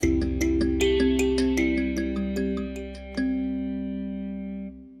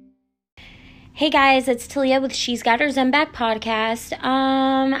Hey guys, it's Talia with She's Got Her Zen Back podcast.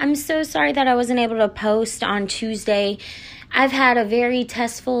 I'm so sorry that I wasn't able to post on Tuesday. I've had a very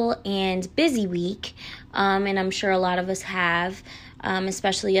testful and busy week, and I'm sure a lot of us have,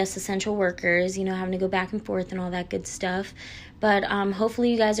 especially us essential workers, having to go back and forth and all that good stuff. But hopefully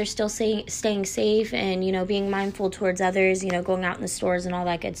you guys are still staying safe and, being mindful towards others, going out in the stores and all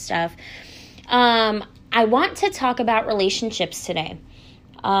that good stuff. I want to talk about relationships today.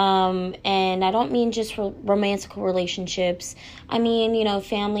 And I don't mean just romantical relationships. I mean,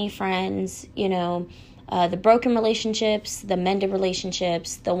 family, friends, the broken relationships, the mended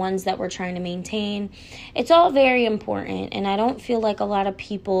relationships, the ones that we're trying to maintain. It's all very important. And I don't feel like a lot of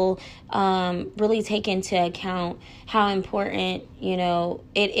people, really take into account how important,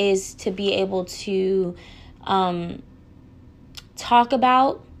 it is to be able to, talk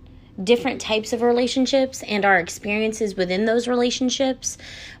about different types of relationships and our experiences within those relationships,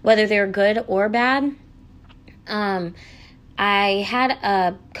 whether they're good or bad. I had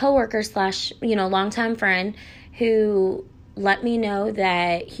a coworker / longtime friend who let me know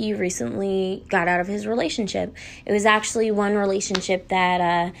that he recently got out of his relationship. It was actually one relationship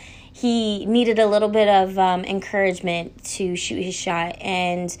that he needed a little bit of encouragement to shoot his shot.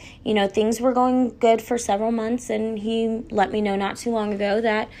 And, things were going good for several months, and he let me know not too long ago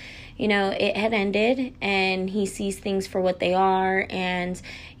that it had ended and he sees things for what they are. And,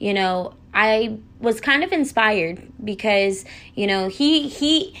 I was kind of inspired because,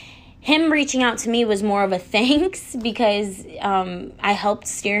 him reaching out to me was more of a thanks because I helped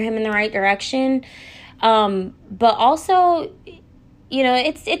steer him in the right direction. But also,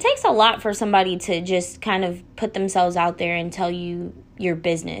 it takes a lot for somebody to just kind of put themselves out there and tell you your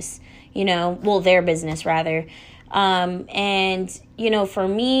business, their business rather. And, for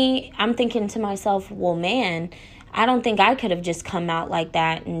me, I'm thinking to myself, well, man, I don't think I could have just come out like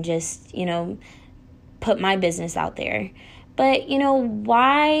that and just, put my business out there. But,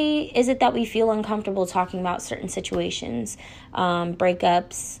 why is it that we feel uncomfortable talking about certain situations,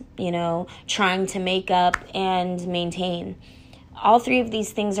 breakups, trying to make up and maintain? All three of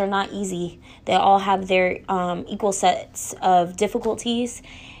these things are not easy. They all have their equal sets of difficulties.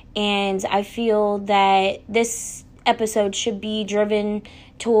 And I feel that this episode should be driven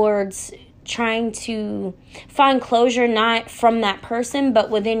towards trying to find closure, not from that person, but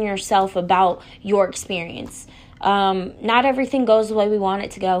within yourself about your experience. Not everything goes the way we want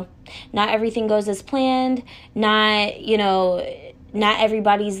it to go. Not everything goes as planned. Not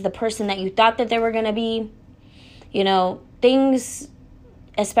everybody's the person that you thought that they were going to be. Things,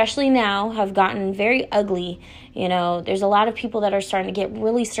 especially now, have gotten very ugly. There's a lot of people that are starting to get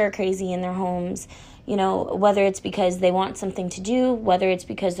really stir crazy in their homes, whether it's because they want something to do, whether it's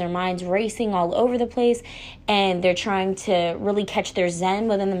because their mind's racing all over the place and they're trying to really catch their zen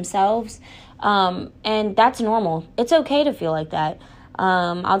within themselves. And that's normal. It's okay to feel like that.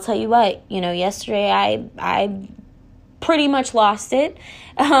 I'll tell you what, yesterday I pretty much lost it.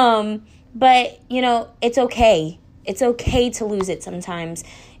 But, it's okay. It's okay to lose it sometimes.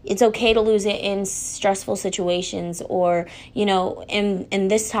 It's okay to lose it in stressful situations or, in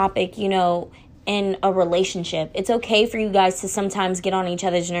this topic, in a relationship. It's okay for you guys to sometimes get on each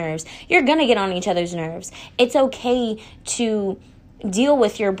other's nerves. You're going to get on each other's nerves. It's okay to deal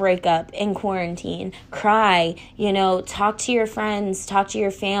with your breakup in quarantine, cry, talk to your friends, talk to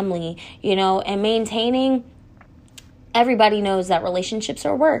your family, and maintaining. Everybody knows that relationships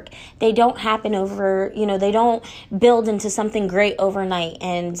are work. They don't happen over, they don't build into something great overnight.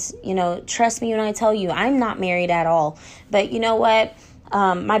 And, trust me when I tell you, I'm not married at all. But you know what?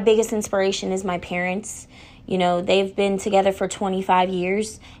 My biggest inspiration is my parents. They've been together for 25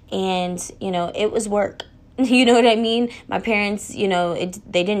 years and, it was work. You know what I mean? My parents,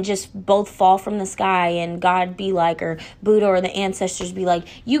 they didn't just both fall from the sky and God be like, or Buddha or the ancestors be like,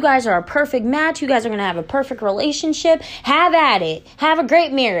 you guys are a perfect match. You guys are going to have a perfect relationship. Have at it. Have a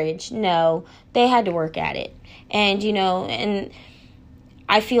great marriage. No, they had to work at it. And, and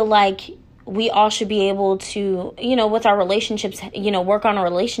I feel like we all should be able to, with our relationships, work on our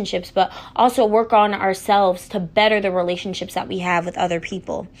relationships, but also work on ourselves to better the relationships that we have with other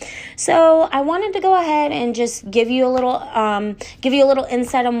people. So I wanted to go ahead and just give you a little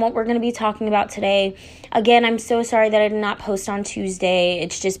insight on what we're going to be talking about today. Again, I'm so sorry that I did not post on Tuesday.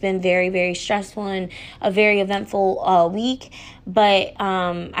 It's just been very, very stressful and a very eventful week. But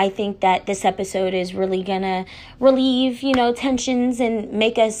I think that this episode is really going to relieve, tensions and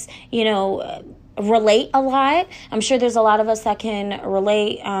make us, relate a lot. I'm sure there's a lot of us that can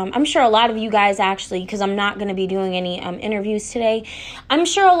relate. I'm sure a lot of you guys actually, because I'm not going to be doing any interviews today. I'm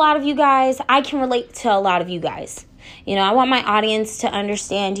sure a lot of you guys, I can relate to a lot of you guys. I want my audience to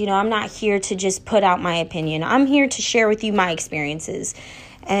understand, I'm not here to just put out my opinion. I'm here to share with you my experiences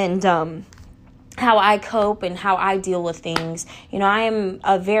and how I cope and how I deal with things. I am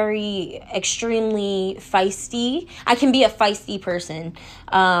a very extremely feisty. I can be a feisty person.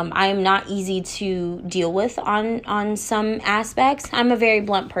 I am not easy to deal with on some aspects. I'm a very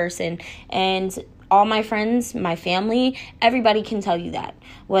blunt person, and all my friends, my family, everybody can tell you that.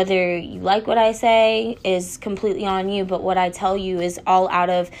 Whether you like what I say is completely on you, but what I tell you is all out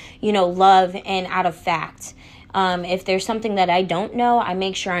of, love and out of fact. If there's something that I don't know, I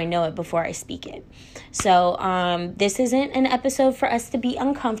make sure I know it before I speak it. So this isn't an episode for us to be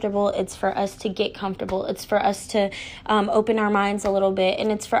uncomfortable. It's for us to get comfortable. It's for us to open our minds a little bit,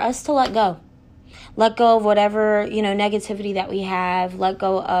 and it's for us to let go. Let go of whatever, negativity that we have. Let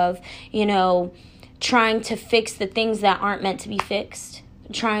go of, trying to fix the things that aren't meant to be fixed.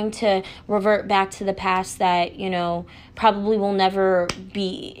 Trying to revert back to the past that, probably will never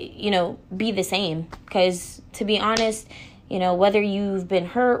be the same. Because to be honest, whether you've been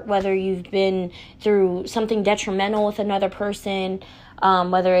hurt, whether you've been through something detrimental with another person,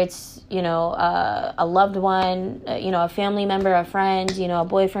 whether it's, a loved one, a family member, a friend, a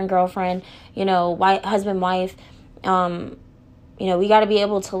boyfriend, girlfriend, husband, wife, we got to be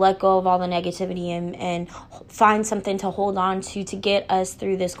able to let go of all the negativity and find something to hold on to get us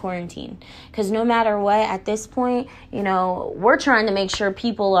through this quarantine. Because no matter what, at this point, we're trying to make sure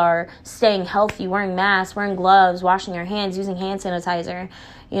people are staying healthy, wearing masks, wearing gloves, washing their hands, using hand sanitizer,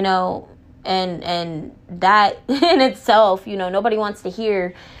 and that in itself, nobody wants to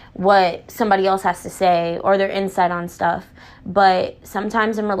hear what somebody else has to say or their insight on stuff. But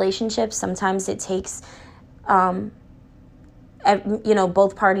sometimes in relationships, sometimes it takes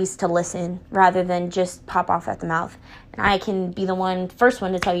both parties to listen rather than just pop off at the mouth. And I can be the first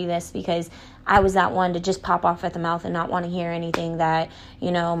one to tell you this, because I was that one to just pop off at the mouth and not want to hear anything that,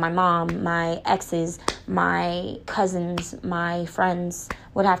 my mom, my exes, my cousins, my friends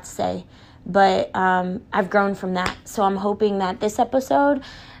would have to say. But I've grown from that. So I'm hoping that this episode,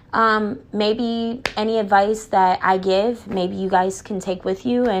 maybe any advice that I give, maybe you guys can take with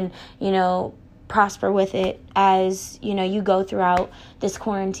you and, prosper with it as you go throughout this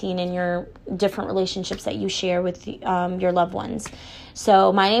quarantine and your different relationships that you share with your loved ones.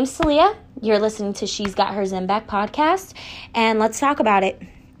 So my name's Talia. You're listening to She's Got Her Zen Back podcast, and let's talk about it.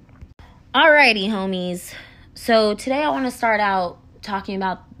 Alrighty, homies. So today I want to start out talking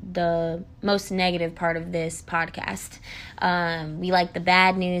about the most negative part of this podcast. We like the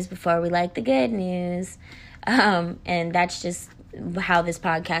bad news before we like the good news, and that's just how this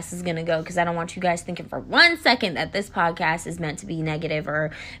podcast is going to go, because I don't want you guys thinking for 1 second that this podcast is meant to be negative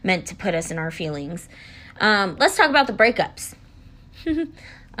or meant to put us in our feelings. Let's talk about the breakups.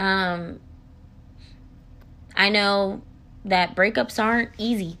 I know that breakups aren't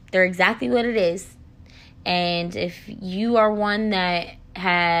easy. They're exactly what it is. And if you are one that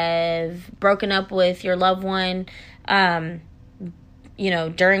have broken up with your loved one,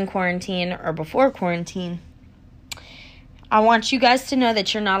 during quarantine or before quarantine, I want you guys to know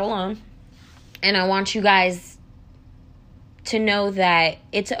that you're not alone. And I want you guys to know that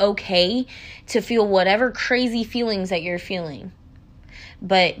it's okay to feel whatever crazy feelings that you're feeling.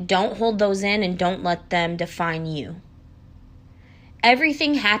 But don't hold those in and don't let them define you.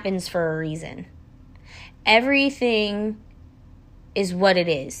 Everything happens for a reason. Everything is what it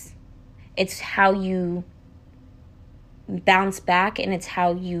is. It's how you bounce back, and it's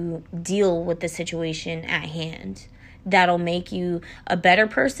how you deal with the situation at hand. That'll make you a better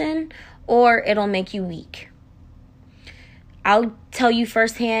person, or it'll make you weak. I'll tell you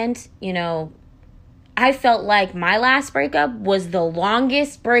firsthand, I felt like my last breakup was the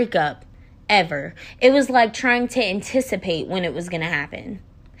longest breakup ever. It was like trying to anticipate when it was going to happen.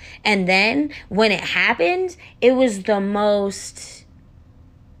 And then when it happened, it was out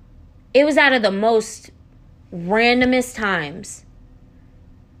of the most randomest times.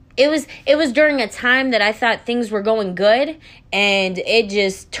 It was during a time that I thought things were going good, and it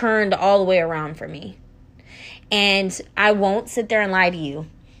just turned all the way around for me. And I won't sit there and lie to you.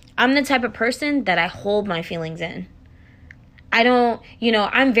 I'm the type of person that I hold my feelings in. I don't,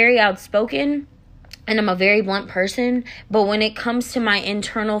 I'm very outspoken and I'm a very blunt person, but when it comes to my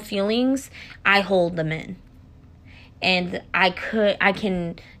internal feelings, I hold them in. And I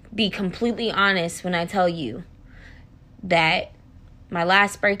can be completely honest when I tell you that my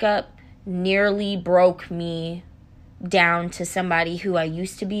last breakup nearly broke me down to somebody who I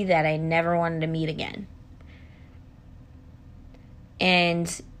used to be that I never wanted to meet again.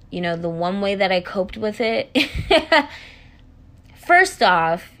 And, the one way that I coped with it, First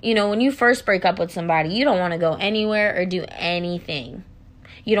off, when you first break up with somebody, you don't want to go anywhere or do anything.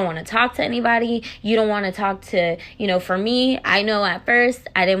 You don't want to talk to anybody. You don't want to talk to, for me, I know at first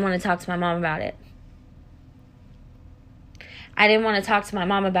I didn't want to talk to my mom about it. I didn't want to talk to my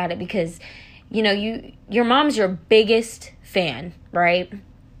mom about it because, your mom's your biggest fan, right?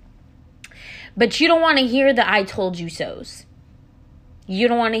 But you don't want to hear the I told you so's. You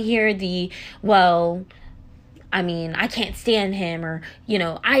don't want to hear the, well, I can't stand him, or, you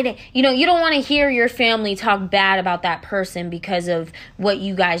don't want to hear your family talk bad about that person because of what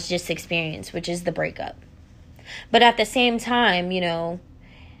you guys just experienced, which is the breakup. But at the same time,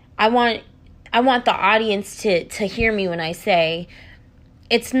 I want the audience to hear me when I say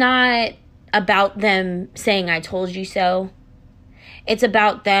it's not about them saying I told you so. It's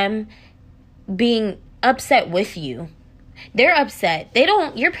about them being upset with you. They're upset.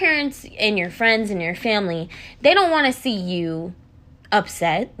 Your parents and your friends and your family, they don't want to see you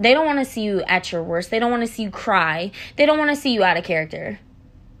upset. They don't want to see you at your worst. They don't want to see you cry. They don't want to see you out of character.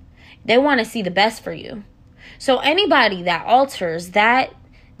 They want to see the best for you. So anybody that alters the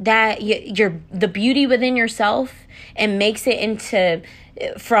beauty within yourself and makes it into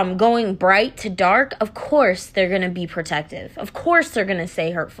from going bright to dark, of course they're going to be protective. Of course they're going to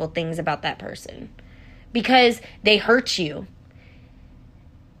say hurtful things about that person because they hurt you.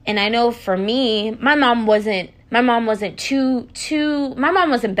 And I know for me, my mom wasn't bad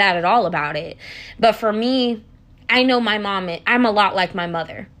at all about it. But for me, I know my mom, I'm a lot like my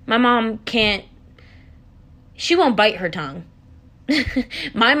mother. My mom she won't bite her tongue.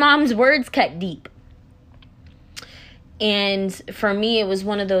 My mom's words cut deep. And for me, it was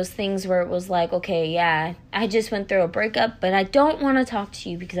one of those things where it was like, okay, yeah, I just went through a breakup, but I don't want to talk to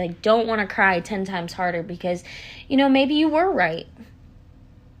you because I don't want to cry 10 times harder because, maybe you were right.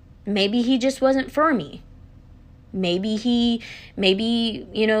 Maybe he just wasn't for me. Maybe,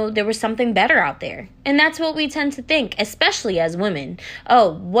 there was something better out there. And that's what we tend to think, especially as women.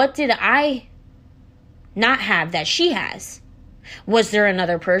 Oh, what did I not have that she has? Was there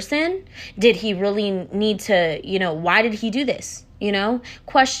another person? Did he really need to, why did he do this?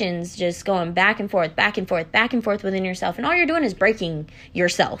 Questions just going back and forth within yourself. And all you're doing is breaking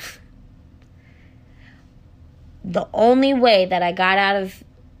yourself. The only way that I got out of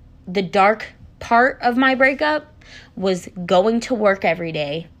the dark part of my breakup was going to work every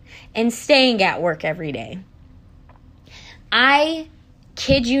day and staying at work every day. I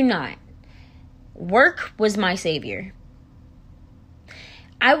kid you not. Work was my savior.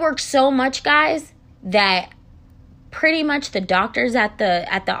 I worked so much, guys, that pretty much the doctors at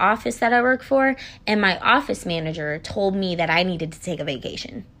the office that I work for and my office manager told me that I needed to take a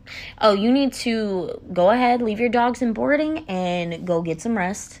vacation. Oh, you need to go ahead, leave your dogs in boarding and go get some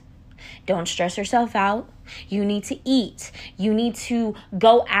rest. Don't stress yourself out. You need to eat. You need to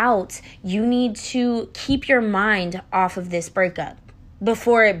go out. You need to keep your mind off of this breakup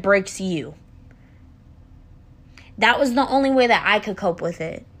before it breaks you. That was the only way that I could cope with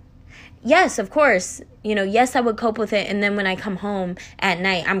it. Yes, of course, yes, I would cope with it. And then when I come home at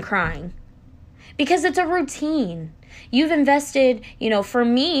night, I'm crying because it's a routine. You've invested, for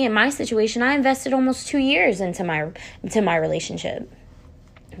me in my situation, I invested almost 2 years into my relationship.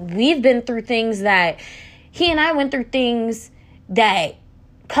 We've been through things that he and I went through things that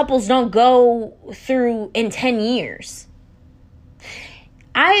couples don't go through in 10 years.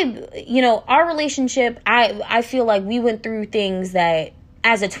 Our relationship, I feel like we went through things that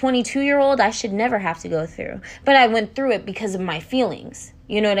as a 22-year-old, I should never have to go through. But I went through it because of my feelings.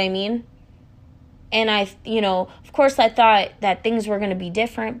 You know what I mean? And of course I thought that things were going to be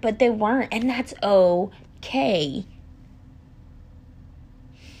different, but they weren't. And that's okay.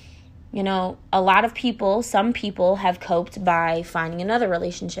 A lot of people, some people have coped by finding another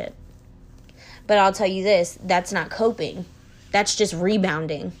relationship. But I'll tell you this, that's not coping. That's just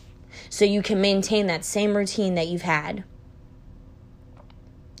rebounding. So you can maintain that same routine that you've had.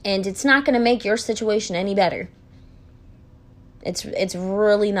 And it's not going to make your situation any better. It's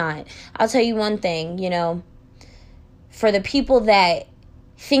really not. I'll tell you one thing, for the people that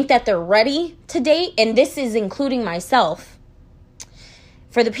think that they're ready to date, and this is including myself,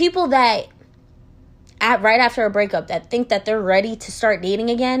 for the people that right after a breakup that think that they're ready to start dating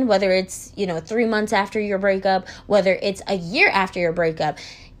again, whether it's, 3 months after your breakup, whether it's a year after your breakup,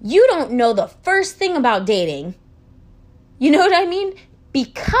 you don't know the first thing about dating. You know what I mean?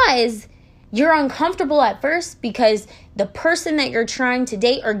 Because you're uncomfortable at first because the person that you're trying to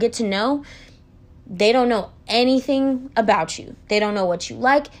date or get to know, they don't know anything about you. They don't know what you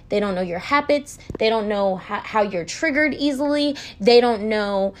like. They don't know your habits. They don't know how you're triggered easily. They don't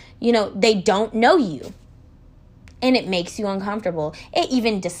know, they don't know you. and it makes you uncomfortable. It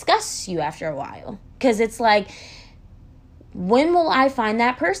even disgusts you after a while, because it's like, when will I find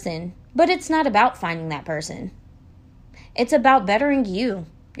that person? But it's not about finding that person. It's about bettering you.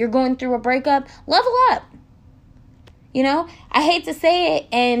 You're going through a breakup, level up. You know, I hate to say it,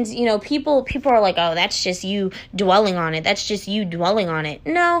 and, you know, people are like, oh, that's just you dwelling on it. That's just you dwelling on it.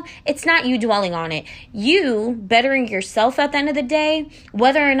 No, it's not you dwelling on it. You bettering yourself at the end of the day,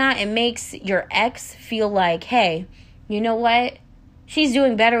 whether or not it makes your ex feel like, hey, you know what? She's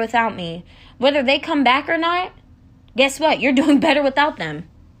doing better without me. Whether they come back or not, guess what? You're doing better without them.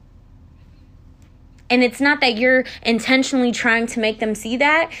 And it's not that you're intentionally trying to make them see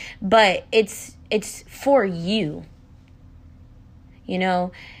that, but it's for you. You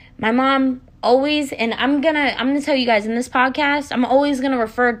know, my mom always, and I'm gonna tell you guys in this podcast, I'm always gonna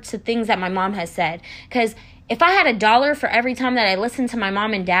refer to things that my mom has said. Because if I had $1 for every time that I listened to my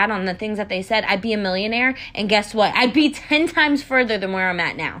mom and dad on the things that they said, I'd be a millionaire. And guess what? I'd be 10 times further than where I'm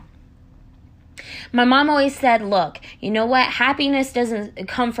at now. My mom always said, look, you know what? Happiness doesn't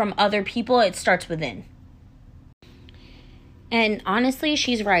come from other people. It starts within. And honestly,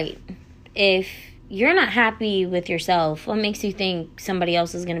 she's right. If you're not happy with yourself, what makes you think somebody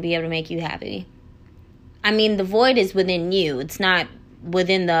else is going to be able to make you happy? I mean, the void is within you. It's not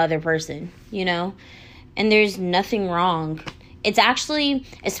within the other person, you know? And there's nothing wrong. It's actually,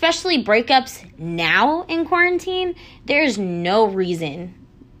 especially breakups now in quarantine, there's no reason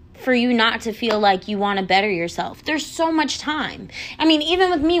for you not to feel like you want to better yourself. There's so much time. I mean, even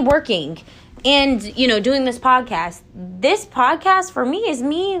with me working and, you know, doing this podcast for me is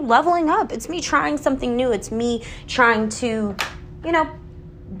me leveling up. It's me trying something new. It's me trying to, you know,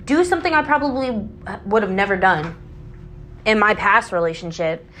 do something I probably would have never done in my past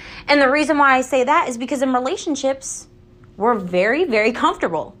relationship. And the reason why I say that is because in relationships, we're very, very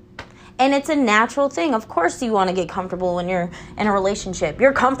comfortable. And it's a natural thing. Of course you want to get comfortable when you're in a relationship.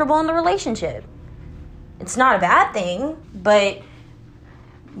 You're comfortable in the relationship. It's not a bad thing, but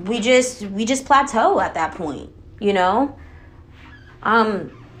we just plateau at that point, you know?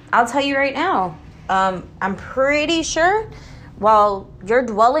 I'll tell you right now, I'm pretty sure while you're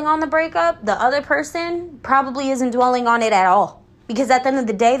dwelling on the breakup, the other person probably isn't dwelling on it at all. Because at the end of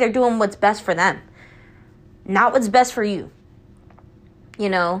the day, they're doing what's best for them, not what's best for you. You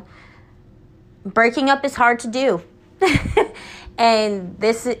know, breaking up is hard to do. And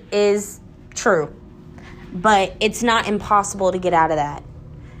this is true. But it's not impossible to get out of that.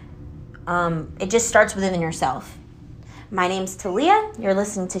 It just starts within yourself. My name's Talia. You're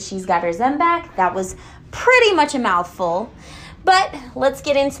listening to She's Got Her Zen Back. That was pretty much a mouthful. But let's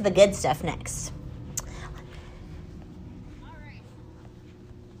get into the good stuff next.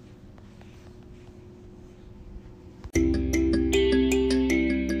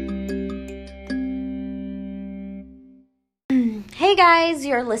 Hey guys,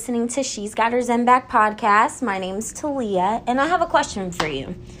 you're listening to She's Got Her Zen Back podcast. My name's Talia, and I have a question for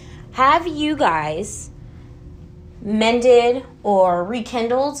you. Have you guys mended or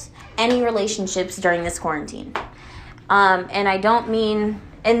rekindled any relationships during this quarantine? And I don't mean,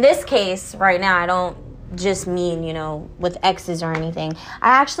 in this case right now, I don't just mean, you know, with exes or anything.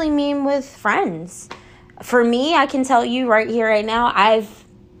 I actually mean with friends. For me, I can tell you right here, right now, I've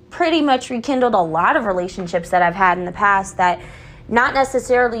pretty much rekindled a lot of relationships that I've had in the past that not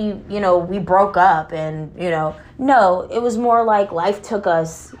necessarily, you know, we broke up and, you know, no, it was more like life took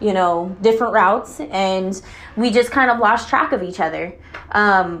us, you know, different routes and we just kind of lost track of each other.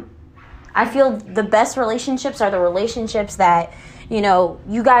 I feel the best relationships are the relationships that, you know,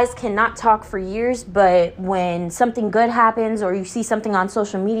 you guys cannot talk for years, but when something good happens or you see something on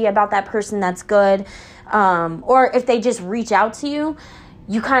social media about that person that's good, or if they just reach out to you,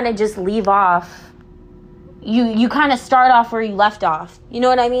 you kind of just leave off. You kind of start off where you left off. You know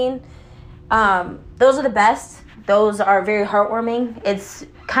what I mean? Those are the best. Those are very heartwarming. It's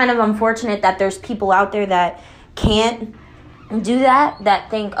kind of unfortunate that there's people out there that can't do that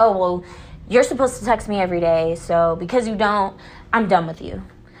think, oh, well, you're supposed to text me every day, so because you don't, I'm done with you.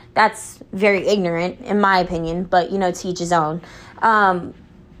 That's very ignorant, in my opinion, but, you know, to each his own.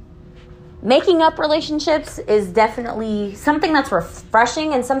 Making up relationships is definitely something that's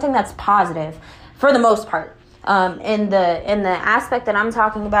refreshing and something that's positive for the most part. In the aspect that I'm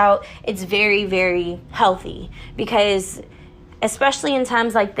talking about, it's very, very healthy because especially in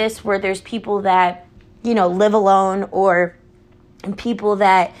times like this where there's people that, you know, live alone or people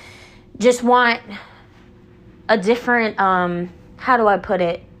that just want a different, how do I put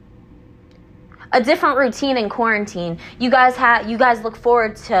it? A different routine in quarantine. You guys look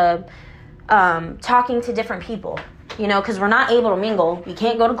forward to talking to different people. you know, because we're not able to mingle. We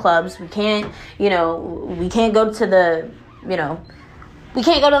can't go to clubs. We can't, you know, we can't go to the, you know, we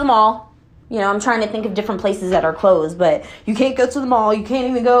can't go to the mall. You know, I'm trying to think of different places that are closed, but you can't go to the mall. You can't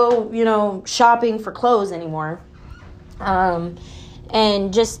even go, you know, shopping for clothes anymore.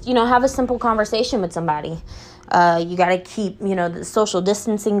 And just, you know, have a simple conversation with somebody. You got to keep, you know, the social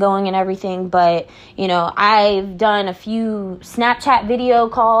distancing going and everything. But, you know, I've done a few Snapchat video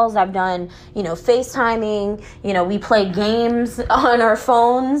calls. I've done, you know, FaceTiming. You know, we play games on our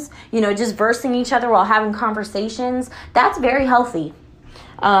phones, you know, just versing each other while having conversations. That's very healthy.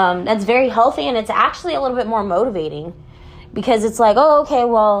 That's very healthy, and it's actually a little bit more motivating. Because it's like, oh, okay,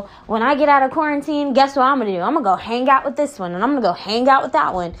 well, when I get out of quarantine, guess what I'm going to do? I'm going to go hang out with this one, and I'm going to go hang out with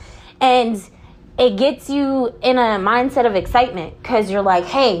that one. And it gets you in a mindset of excitement because you're like,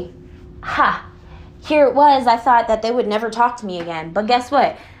 hey, here it was. I thought that they would never talk to me again. But guess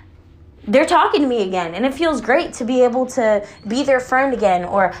what? They're talking to me again. And it feels great to be able to be their friend again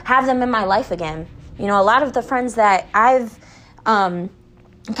or have them in my life again. You know, a lot of the friends that I've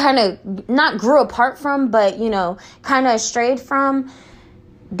kind of not grew apart from, but, you know, kind of strayed from,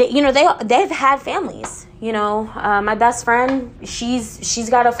 they've had families. You know, my best friend, she's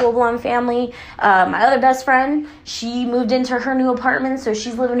got a full-blown family. My other best friend, she moved into her new apartment, so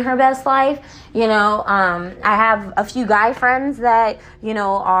she's living her best life. You know, I have a few guy friends that, you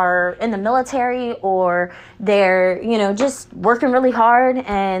know, are in the military or they're, you know, just working really hard,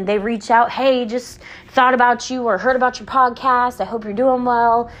 and they reach out, hey, just thought about you or heard about your podcast. I hope you're doing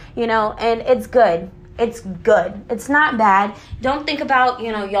well, you know, and it's good. It's good. It's not bad. Don't think about,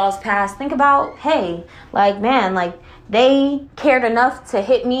 you know, y'all's past. Think about, hey, like, man, like, they cared enough to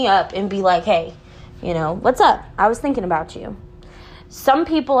hit me up and be like, hey, you know, what's up? I was thinking about you. Some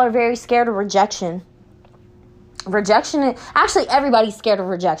people are very scared of rejection. Actually, everybody's scared of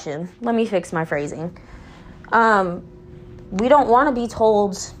rejection. Let me fix my phrasing. We don't want to be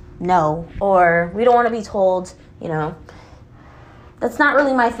told no, or we don't want to be told, you know, that's not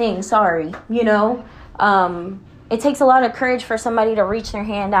really my thing. Sorry, you know. It takes a lot of courage for somebody to reach their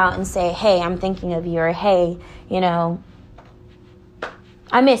hand out and say, hey, I'm thinking of you, or hey, you know,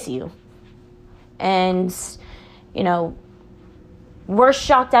 I miss you. And, you know, we're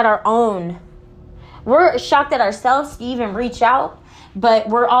shocked at ourselves to even reach out, but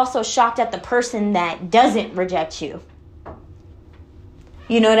we're also shocked at the person that doesn't reject you.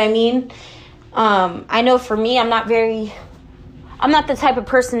 You know what I mean? I know for me, I'm not the type of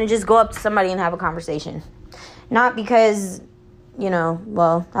person to just go up to somebody and have a conversation. Not because, you know,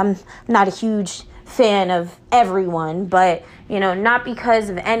 well, I'm not a huge fan of everyone, but, you know, not because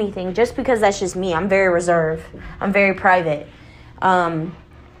of anything, just because that's just me. I'm very reserved. I'm very private.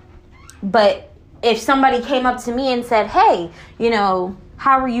 But if somebody came up to me and said, hey, you know,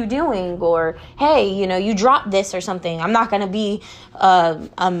 how are you doing? Or, hey, you know, you dropped this or something. I'm not going to be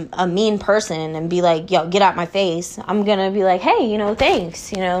a mean person and be like, yo, get out my face. I'm going to be like, hey, you know,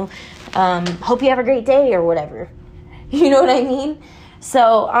 thanks, you know, hope you have a great day or whatever. You know what I mean?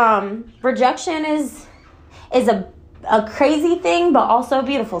 So rejection is a crazy thing, but also a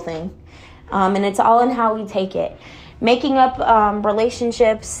beautiful thing. And it's all in how we take it. Making up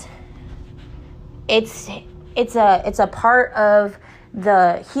relationships, it's a part of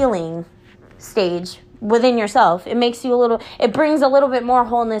the healing stage within yourself. It brings a little bit more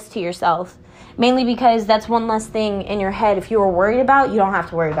wholeness to yourself, mainly because that's one less thing in your head. If you were worried about, you don't have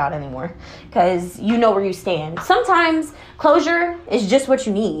to worry about anymore because you know where you stand. Sometimes closure is just what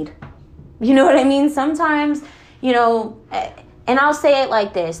you need. You know what I mean? Sometimes, you know, and I'll say it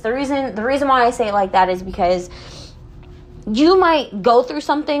like this. The reason why I say it like that is because you might go through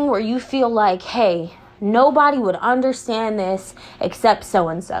something where you feel like, hey, nobody would understand this except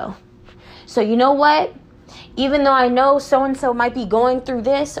so-and-so. So you know what? Even though I know so-and-so might be going through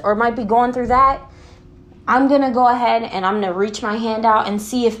this or might be going through that, I'm going to go ahead and I'm going to reach my hand out and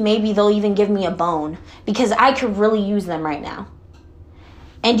see if maybe they'll even give me a bone because I could really use them right now.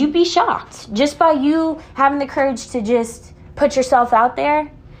 And you'd be shocked just by you having the courage to just put yourself out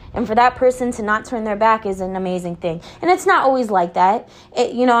there. And for that person to not turn their back is an amazing thing. And it's not always like that.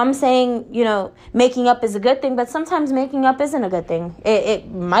 I'm saying, you know, making up is a good thing, but sometimes making up isn't a good thing.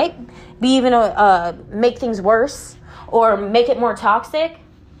 It might be even make things worse or make it more toxic.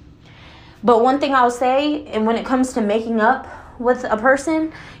 But one thing I'll say, and when it comes to making up with a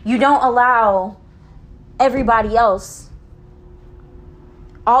person, you don't allow everybody else,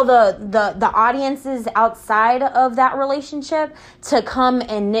 all the audiences outside of that relationship to come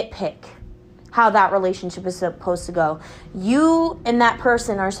and nitpick how that relationship is supposed to go. You and that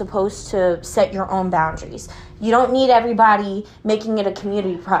person are supposed to set your own boundaries. You don't need everybody making it a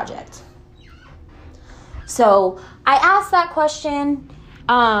community project. So I asked that question,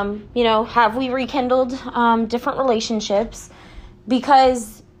 have we rekindled different relationships?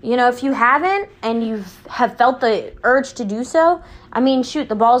 Because, if you haven't and you have felt the urge to do so, shoot,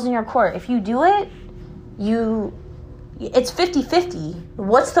 the ball's in your court. If you do it, it's 50-50.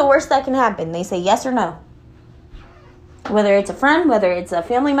 What's the worst that can happen? They say yes or no. Whether it's a friend, whether it's a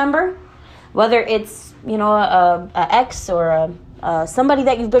family member, whether it's, a ex or somebody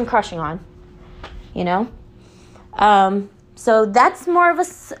that you've been crushing on, So that's more of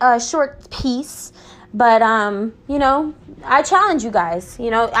a short piece. But, I challenge you guys.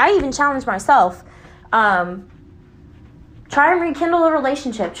 I even challenge myself. Try and rekindle a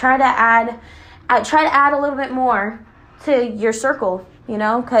relationship. Try to add a little bit more to your circle,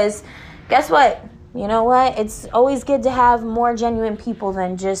 because guess what? You know what? It's always good to have more genuine people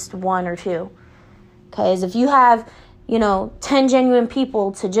than just one or two. Because if you have, 10 genuine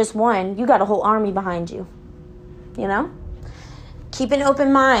people to just one, you got a whole army behind you. Keep an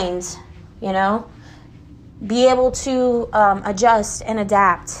open mind, Be able to adjust and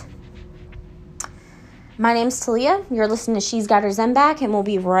adapt. My name's Talia. You're listening to She's Got Her Zen Back, and we'll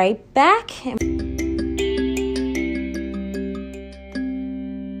be right back.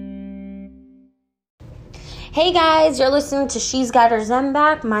 Hey guys, you're listening to She's Got Her Zen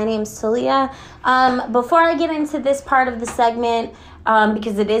Back. My name's Talia. Before I get into this part of the segment,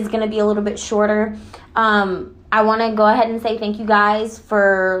 because it is going to be a little bit shorter, I want to go ahead and say thank you guys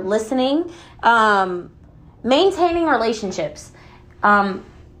for listening. Maintaining relationships.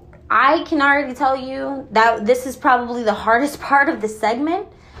 I can already tell you that this is probably the hardest part of the segment.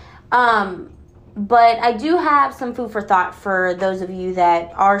 But I do have some food for thought for those of you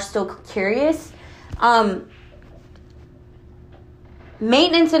that are still curious.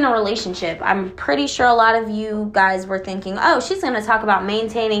 Maintenance in a relationship. I'm pretty sure a lot of you guys were thinking, oh, she's going to talk about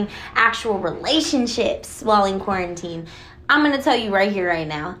maintaining actual relationships while in quarantine. I'm going to tell you right here, right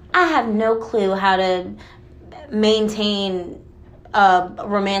now, I have no clue how to maintain a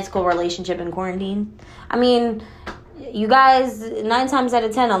romantical relationship in quarantine. You guys, 9 times out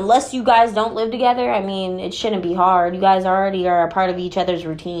of 10, unless you guys don't live together, it shouldn't be hard. You guys already are a part of each other's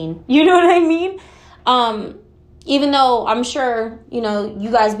routine. You know what I mean? Even though I'm sure, you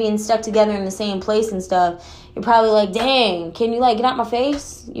guys being stuck together in the same place and stuff, you're probably like, dang, can you get out my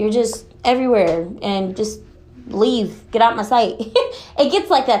face? You're just everywhere and just leave, get out my sight. It gets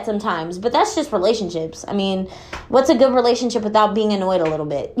like that sometimes, but that's just relationships. What's a good relationship without being annoyed a little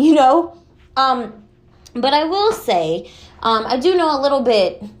bit, But I will say, I do know a little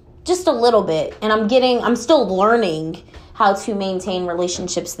bit, just a little bit, and I'm still learning how to maintain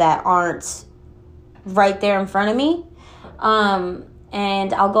relationships that aren't right there in front of me.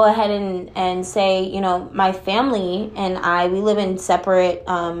 And I'll go ahead and say, my family and we live in separate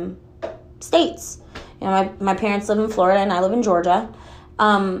states. My parents live in Florida and I live in Georgia.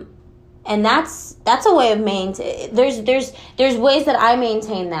 And that's a way of maintaining. There's ways that I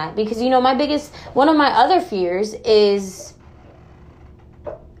maintain that, because one of my other fears is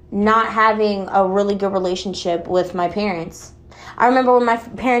not having a really good relationship with my parents. I remember when my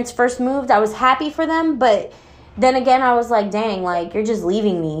parents first moved, I was happy for them, but then again, I was like, dang, you're just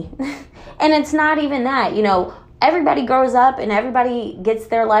leaving me. And it's not even that, everybody grows up and everybody gets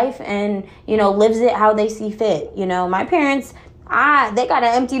their life and, lives it how they see fit. My parents, they got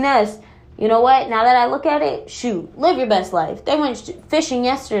an empty nest. You know what? Now that I look at it, shoot, live your best life. They went fishing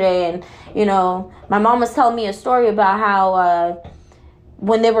yesterday and, my mom was telling me a story about how,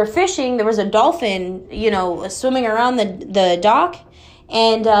 when they were fishing, there was a dolphin, swimming around the dock,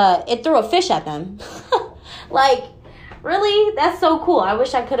 and it threw a fish at them. Really? That's so cool. I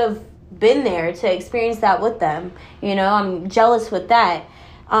wish I could have been there to experience that with them. I'm jealous with that.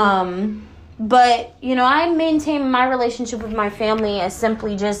 But, I maintain my relationship with my family as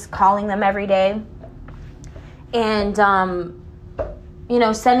simply just calling them every day. And,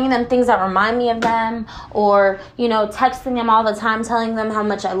 sending them things that remind me of them, or, texting them all the time, telling them how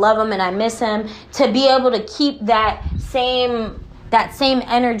much I love them and I miss them, to be able to keep that same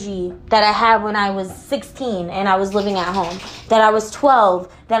energy that I had when I was 16 and I was living at home, that I was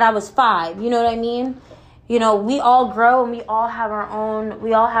 12, that I was 5. You know what I mean? We all grow and we all have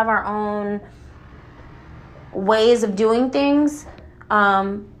our own ways of doing things.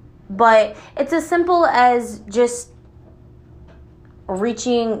 But it's as simple as just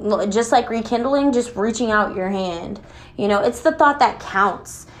rekindling, just reaching out your hand. It's the thought that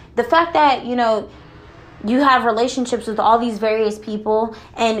counts. The fact that, you have relationships with all these various people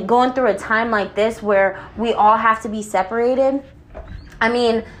and going through a time like this where we all have to be separated.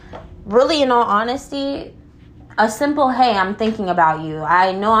 Really, in all honesty, a simple, hey, I'm thinking about you.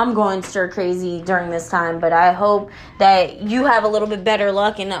 I know I'm going stir crazy during this time, but I hope that you have a little bit better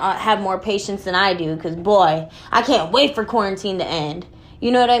luck and have more patience than I do, because, boy, I can't wait for quarantine to end. You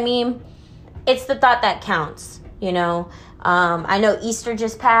know what I mean? It's the thought that counts, you know. I know Easter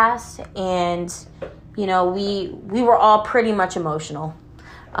just passed, and, you know, we were all pretty much emotional.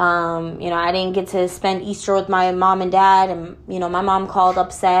 You know, I didn't get to spend Easter with my mom and dad, and, you know, my mom called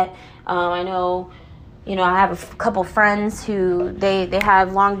upset. I know, you know, I have a couple friends who they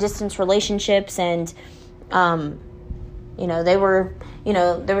have long distance relationships, and, you know, they were, you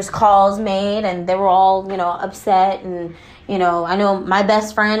know, there was calls made, and they were all, you know, upset. And, you know, I know my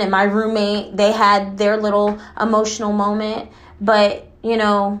best friend and my roommate, they had their little emotional moment. But, you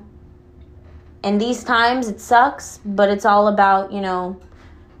know, in these times it sucks, but it's all about, you know,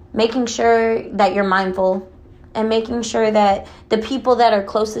 making sure that you're mindful and making sure that the people that are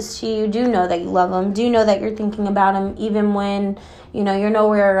closest to you do know that you love them, do know that you're thinking about them, even when, you know, you're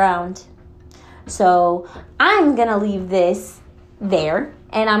nowhere around. So I'm going to leave this there,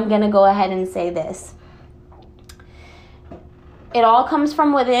 and I'm going to go ahead and say this. It all comes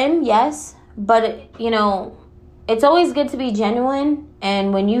from within, yes, but, you know, it's always good to be genuine,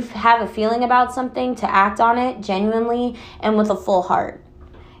 and when you have a feeling about something, to act on it genuinely and with a full heart.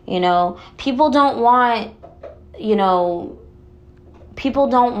 You know, people don't want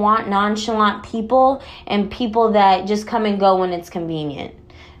nonchalant people and people that just come and go when it's convenient.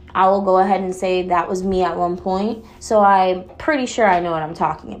 I will go ahead and say that was me at one point, so I'm pretty sure I know what I'm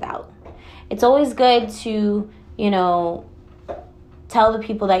talking about. It's always good to, you know, tell the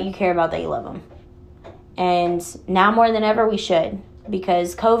people that you care about that you love them. And now more than ever, we should,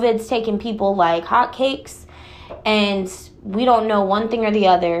 because COVID's taking people like hotcakes, and we don't know one thing or the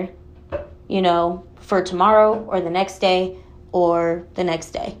other, you know, for tomorrow or the next day or the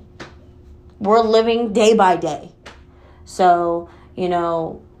next day. We're living day by day. So, you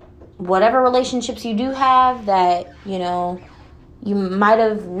know, whatever relationships you do have that, you know, you might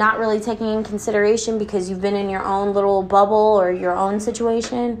have not really taken in consideration because you've been in your own little bubble or your own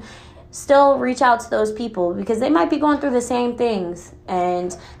situation, still reach out to those people, because they might be going through the same things,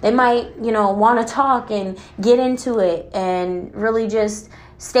 and they might, you know, want to talk and get into it and really just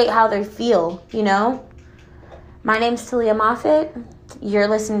state how they feel, you know. My name's Talia Moffitt. You're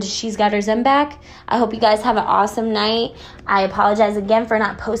listening to She's Got Her Zen Back. I hope you guys have an awesome night. I apologize again for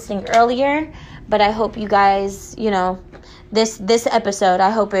not posting earlier, but I hope you guys, you know, this episode, I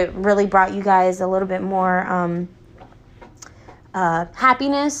hope it really brought you guys a little bit more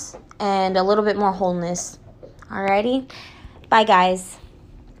happiness and a little bit more wholeness. Alrighty? Bye, guys.